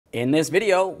In this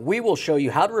video, we will show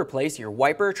you how to replace your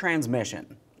wiper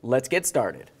transmission. Let's get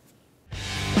started.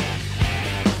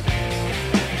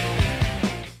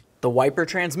 The wiper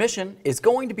transmission is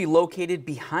going to be located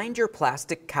behind your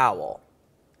plastic cowl.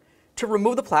 To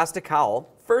remove the plastic cowl,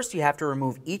 first you have to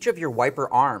remove each of your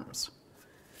wiper arms.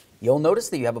 You'll notice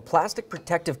that you have a plastic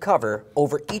protective cover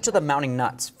over each of the mounting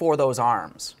nuts for those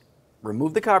arms.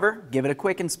 Remove the cover, give it a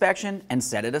quick inspection, and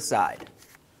set it aside.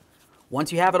 Once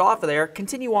you have it off of there,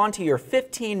 continue on to your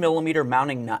 15mm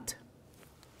mounting nut.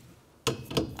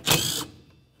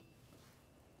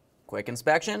 Quick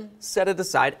inspection, set it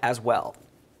aside as well.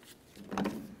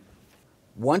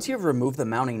 Once you've removed the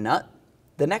mounting nut,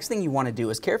 the next thing you want to do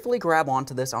is carefully grab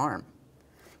onto this arm.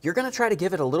 You're going to try to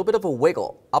give it a little bit of a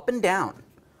wiggle up and down.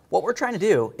 What we're trying to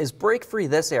do is break free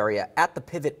this area at the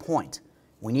pivot point.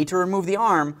 We need to remove the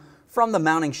arm from the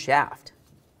mounting shaft.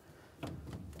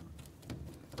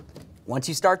 Once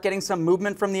you start getting some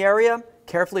movement from the area,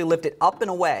 carefully lift it up and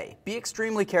away. Be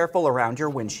extremely careful around your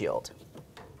windshield.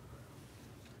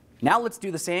 Now let's do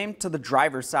the same to the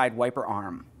driver's side wiper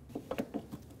arm.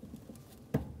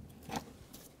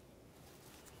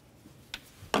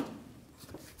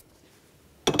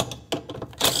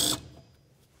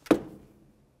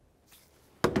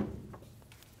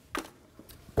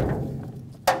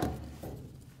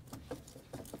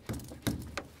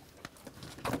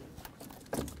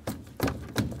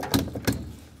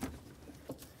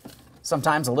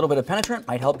 Sometimes a little bit of penetrant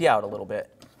might help you out a little bit.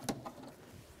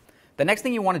 The next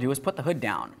thing you want to do is put the hood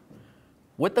down.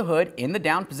 With the hood in the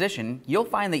down position, you'll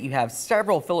find that you have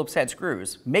several Phillips head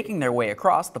screws making their way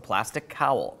across the plastic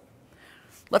cowl.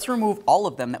 Let's remove all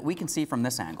of them that we can see from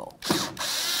this angle.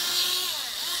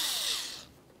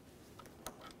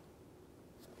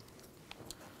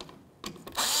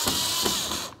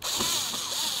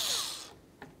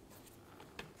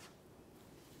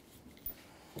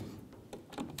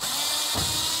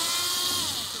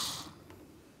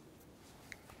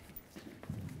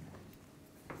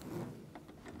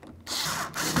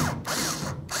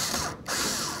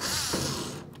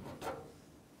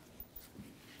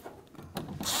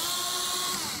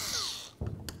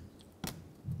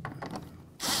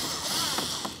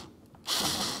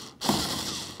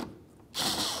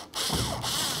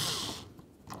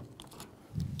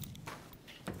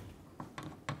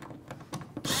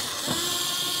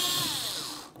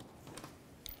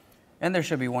 And there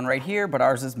should be one right here, but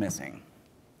ours is missing.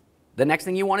 The next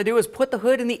thing you want to do is put the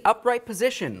hood in the upright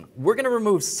position. We're going to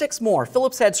remove 6 more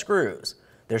Phillips head screws.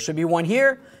 There should be one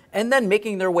here, and then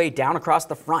making their way down across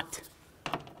the front.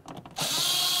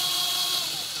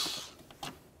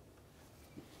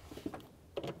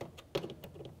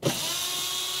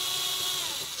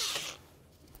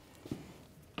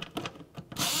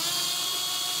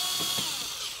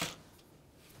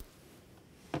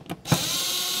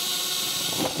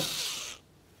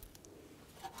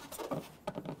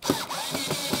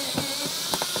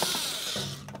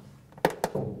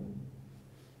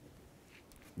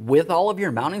 With all of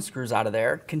your mounting screws out of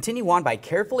there, continue on by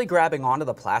carefully grabbing onto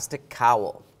the plastic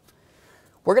cowl.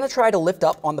 We're going to try to lift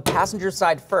up on the passenger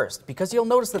side first because you'll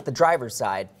notice that the driver's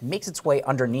side makes its way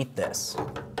underneath this.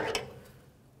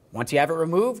 Once you have it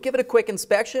removed, give it a quick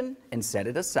inspection and set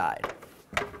it aside.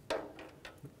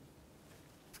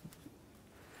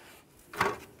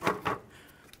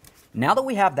 Now that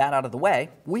we have that out of the way,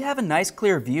 we have a nice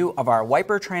clear view of our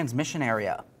wiper transmission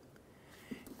area.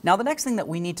 Now the next thing that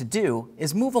we need to do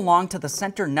is move along to the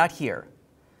center nut here.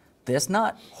 This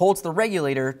nut holds the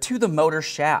regulator to the motor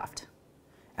shaft.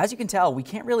 As you can tell, we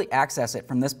can't really access it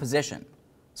from this position.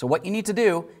 So what you need to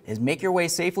do is make your way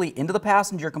safely into the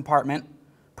passenger compartment,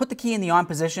 put the key in the on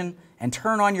position, and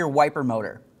turn on your wiper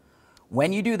motor.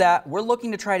 When you do that, we're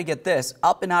looking to try to get this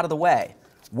up and out of the way.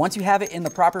 Once you have it in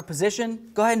the proper position,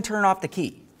 go ahead and turn off the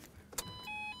key.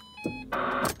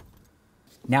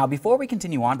 Now before we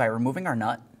continue on by removing our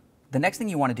nut, the next thing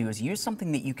you want to do is use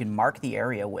something that you can mark the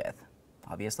area with.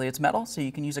 Obviously it's metal, so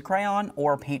you can use a crayon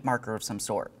or a paint marker of some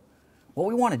sort. What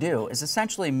we want to do is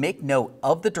essentially make note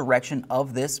of the direction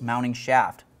of this mounting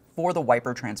shaft for the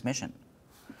wiper transmission.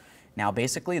 Now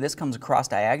basically this comes across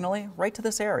diagonally right to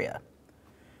this area.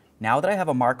 Now that I have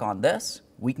a mark on this,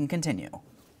 we can continue.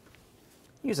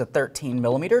 Use a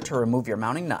 13mm to remove your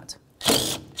mounting nut.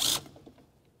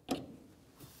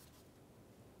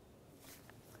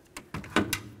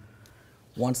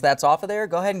 Once that's off of there,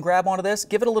 go ahead and grab onto this,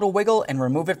 give it a little wiggle, and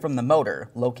remove it from the motor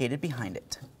located behind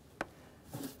it.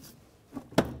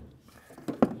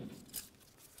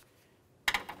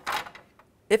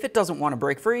 If it doesn't want to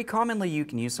break free, commonly you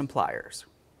can use some pliers.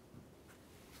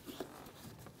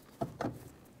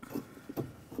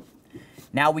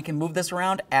 Now we can move this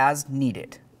around as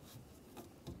needed.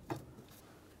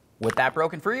 With that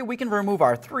broken free, we can remove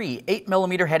our 3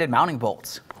 8mm headed mounting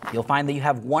bolts. You'll find that you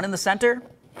have one in the center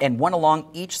and one along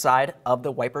each side of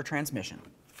the wiper transmission.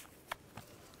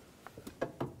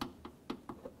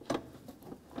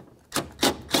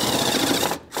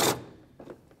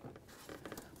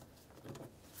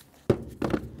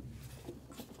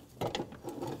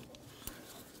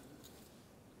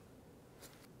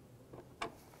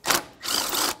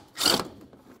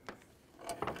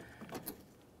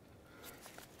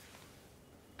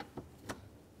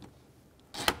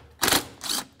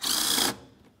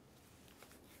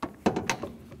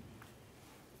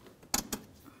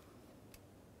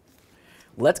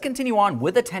 Let's continue on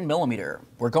with a 10mm.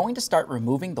 We're going to start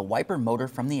removing the wiper motor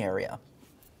from the area.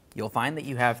 You'll find that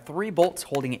you have 3 bolts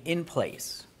holding it in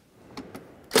place.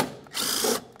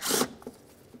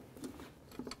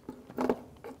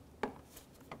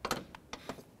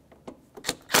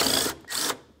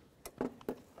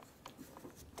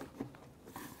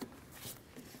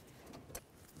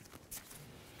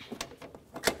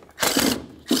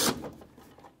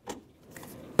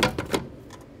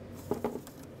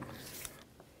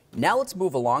 Now let's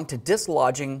move along to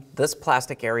dislodging this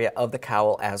plastic area of the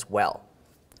cowl as well.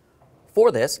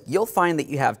 For this, you'll find that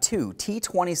you have 2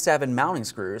 T27 mounting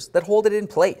screws that hold it in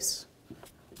place.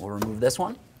 We'll remove this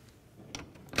one.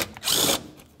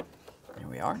 There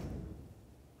we are.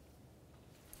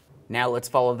 Now let's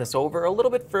follow this over a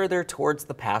little bit further towards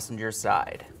the passenger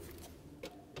side.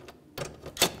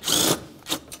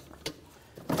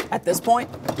 At this point,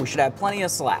 we should have plenty of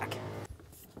slack.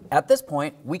 At this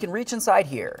point, we can reach inside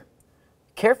here.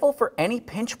 Careful for any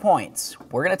pinch points.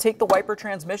 We're going to take the wiper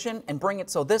transmission and bring it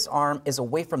so this arm is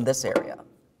away from this area.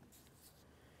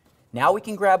 Now we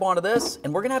can grab onto this,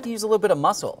 and we're going to have to use a little bit of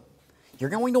muscle. You're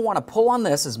going to want to pull on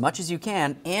this as much as you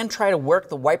can and try to work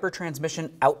the wiper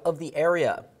transmission out of the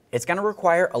area. It's going to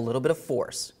require a little bit of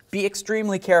force. Be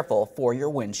extremely careful for your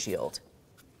windshield.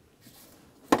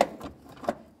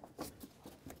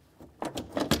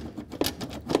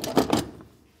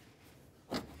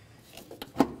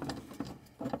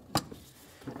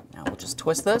 Just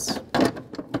twist this.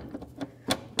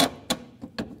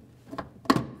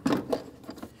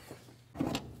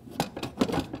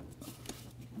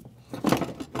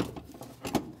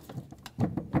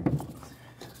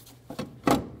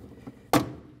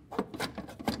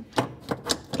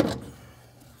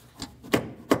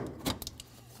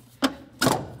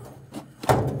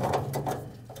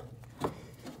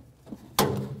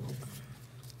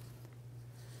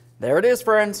 There it is,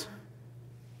 friends.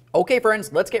 Okay,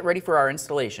 friends, let's get ready for our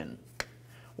installation.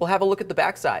 We'll have a look at the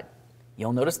back side.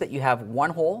 You'll notice that you have one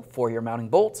hole for your mounting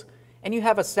bolts, and you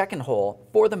have a second hole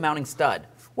for the mounting stud,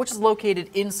 which is located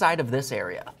inside of this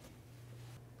area.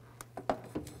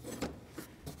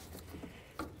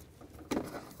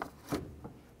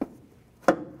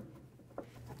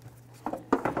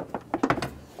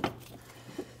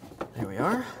 There we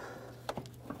are.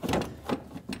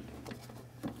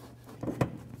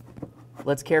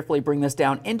 Let's carefully bring this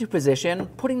down into position,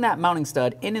 putting that mounting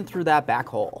stud in and through that back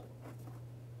hole.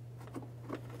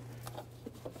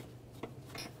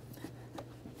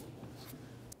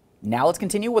 Now let's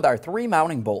continue with our 3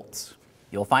 mounting bolts.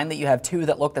 You'll find that you have 2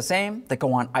 that look the same, that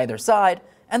go on either side,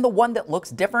 and the one that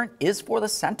looks different is for the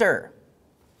center.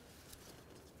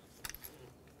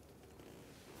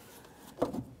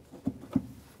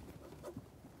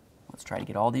 Let's try to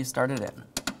get all these started in.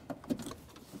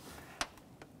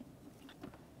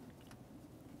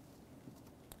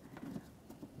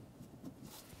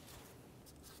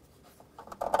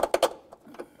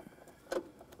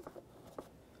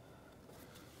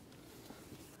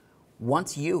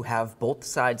 Once you have both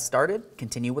sides started,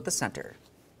 continue with the center.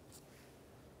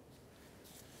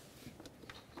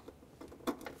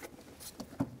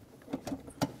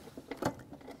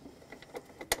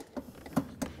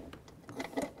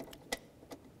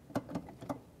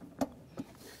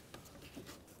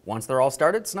 Once they're all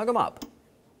started, snug them up.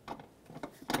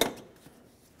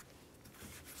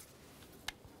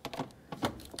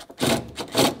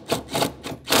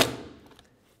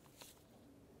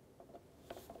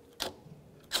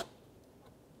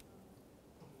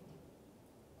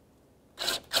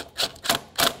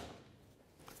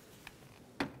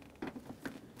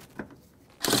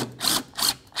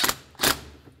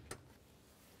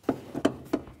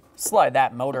 Slide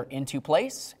that motor into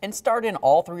place and start in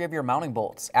all 3 of your mounting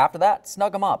bolts. After that,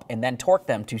 snug them up and then torque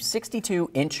them to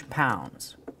 62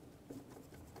 inch-pounds.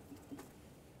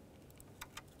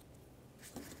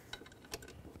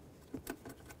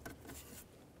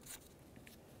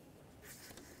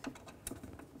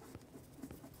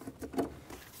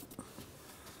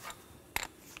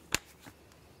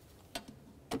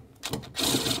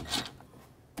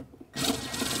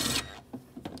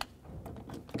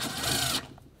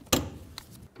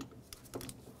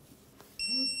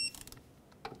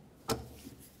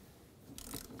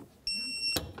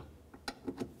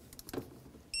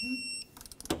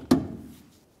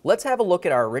 Let's have a look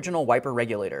at our original wiper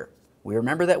regulator. We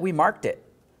remember that we marked it.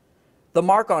 The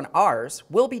mark on ours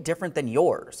will be different than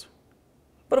yours.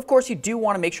 But of course you do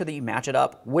want to make sure that you match it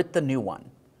up with the new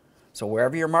one. So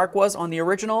wherever your mark was on the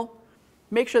original,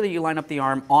 make sure that you line up the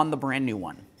arm on the brand new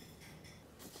one.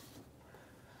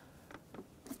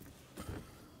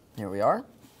 Here we are.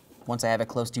 Once I have it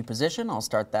close to position, I'll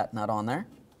start that nut on there.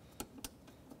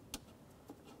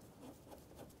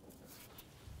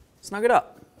 Snug it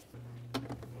up.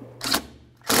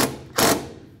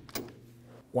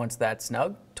 Once that's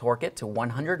snug, torque it to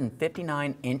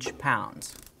 159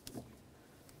 inch-pounds.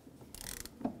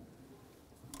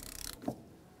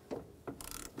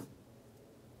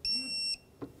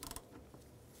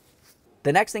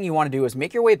 The next thing you want to do is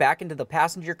make your way back into the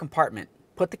passenger compartment.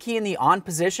 Put the key in the on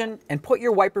position and put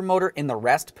your wiper motor in the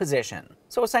rest position.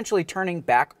 So essentially turning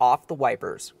back off the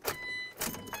wipers.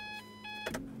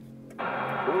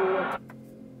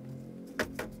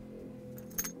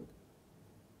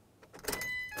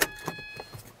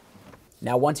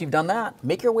 Now once you've done that,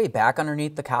 make your way back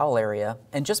underneath the cowl area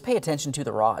and just pay attention to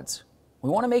the rods.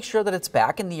 We want to make sure that it's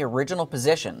back in the original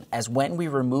position as when we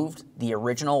removed the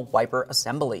original wiper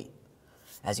assembly.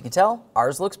 As you can tell,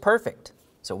 ours looks perfect,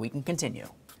 so we can continue.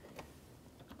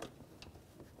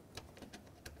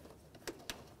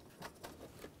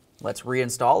 Let's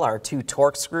reinstall our 2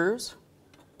 Torx screws.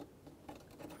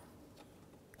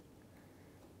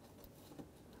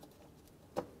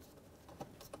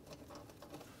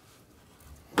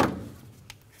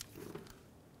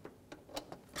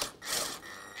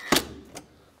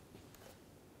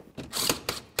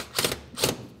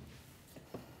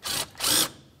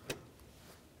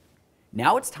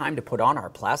 Now it's time to put on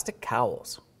our plastic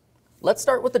cowls. Let's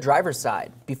start with the driver's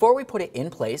side. Before we put it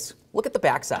in place, look at the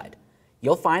back side.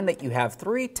 You'll find that you have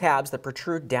 3 tabs that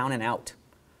protrude down and out.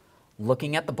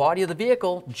 Looking at the body of the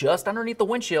vehicle, just underneath the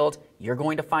windshield, you're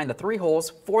going to find the 3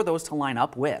 holes for those to line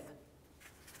up with.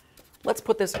 Let's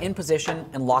put this in position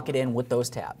and lock it in with those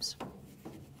tabs.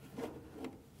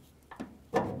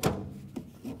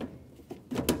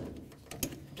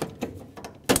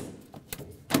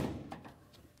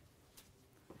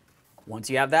 Once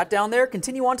you have that down there,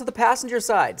 continue on to the passenger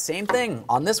side. Same thing.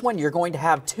 On this one, you're going to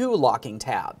have 2 locking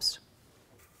tabs.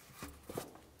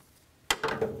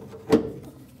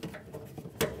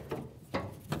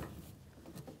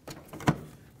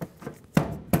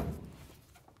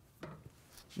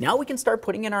 Now we can start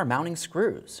putting in our mounting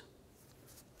screws.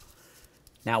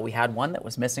 Now we had one that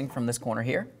was missing from this corner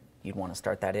here. You'd want to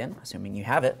start that in, assuming you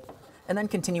have it, and then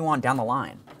continue on down the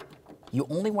line. You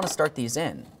only want to start these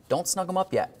in. Don't snug them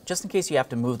up yet, just in case you have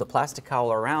to move the plastic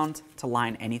cowl around to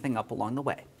line anything up along the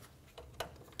way.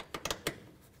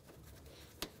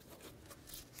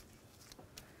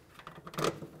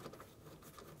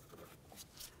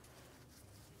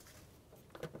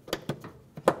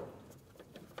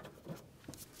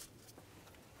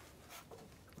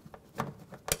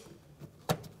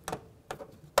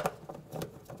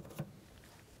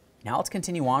 Now let's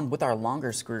continue on with our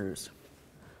longer screws.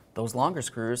 Those longer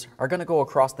screws are going to go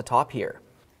across the top here.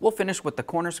 We'll finish with the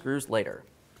corner screws later.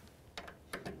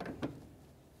 Get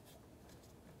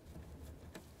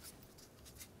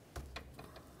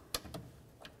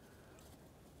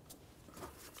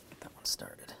that one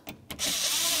started.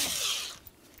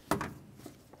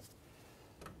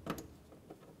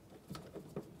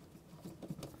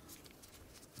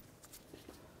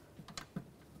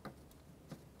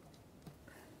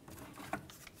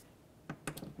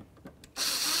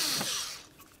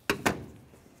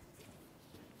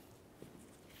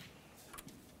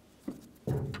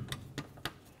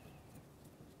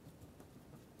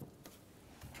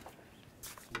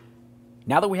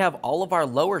 Now that we have all of our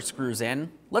lower screws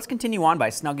in, let's continue on by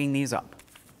snugging these up.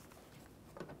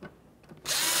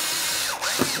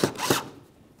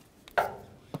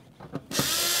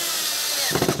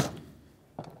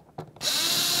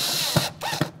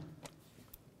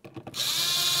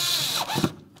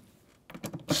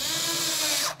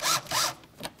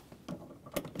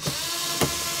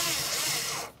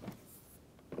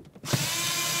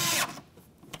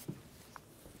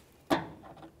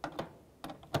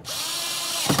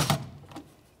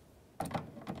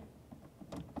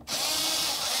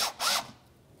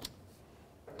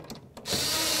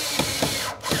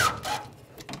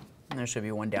 There should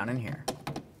be one down in here.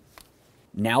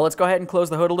 Now let's go ahead and close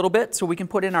the hood a little bit so we can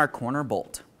put in our corner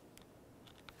bolt.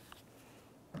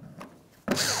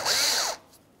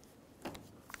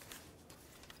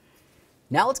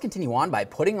 Now let's continue on by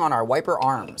putting on our wiper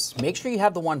arms. Make sure you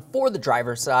have the one for the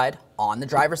driver's side on the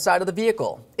driver's side of the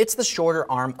vehicle. It's the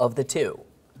shorter arm of the 2.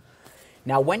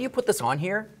 Now when you put this on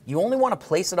here, you only want to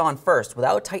place it on first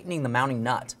without tightening the mounting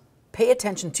nut. Pay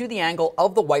attention to the angle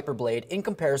of the wiper blade in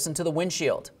comparison to the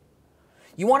windshield.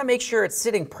 You want to make sure it's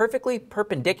sitting perfectly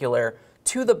perpendicular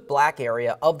to the black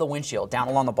area of the windshield, down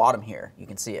along the bottom here. You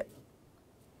can see it.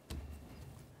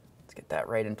 Let's get that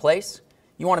right in place.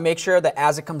 You want to make sure that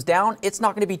as it comes down, it's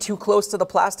not going to be too close to the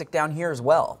plastic down here as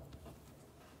well.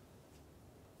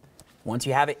 Once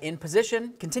you have it in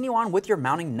position, continue on with your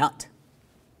mounting nut.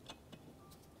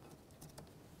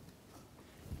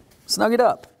 Snug it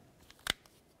up.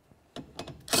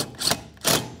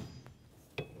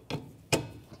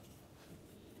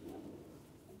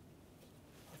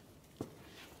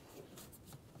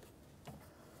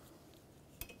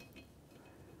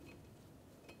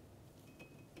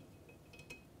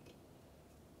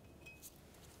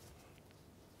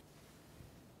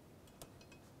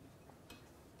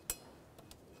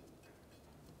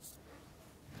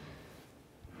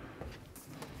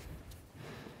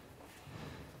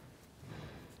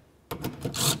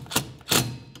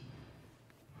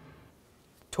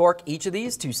 Torque each of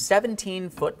these to 17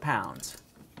 foot-pounds.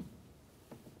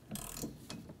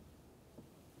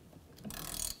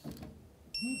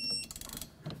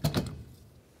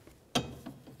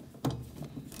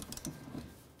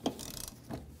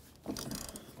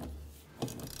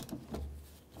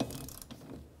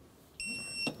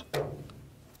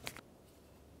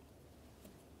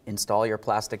 Install your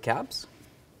plastic caps.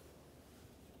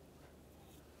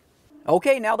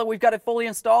 Okay, now that we've got it fully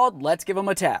installed, let's give them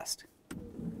a test.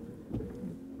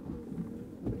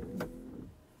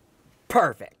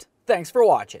 Perfect. Thanks for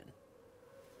watching.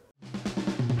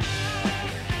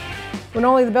 When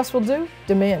only the best will do,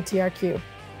 demand TRQ.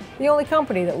 The only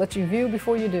company that lets you view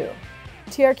before you do.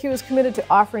 TRQ is committed to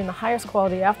offering the highest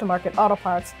quality aftermarket auto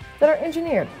parts that are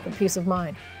engineered for peace of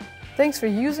mind. Thanks for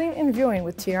using and viewing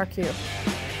with TRQ.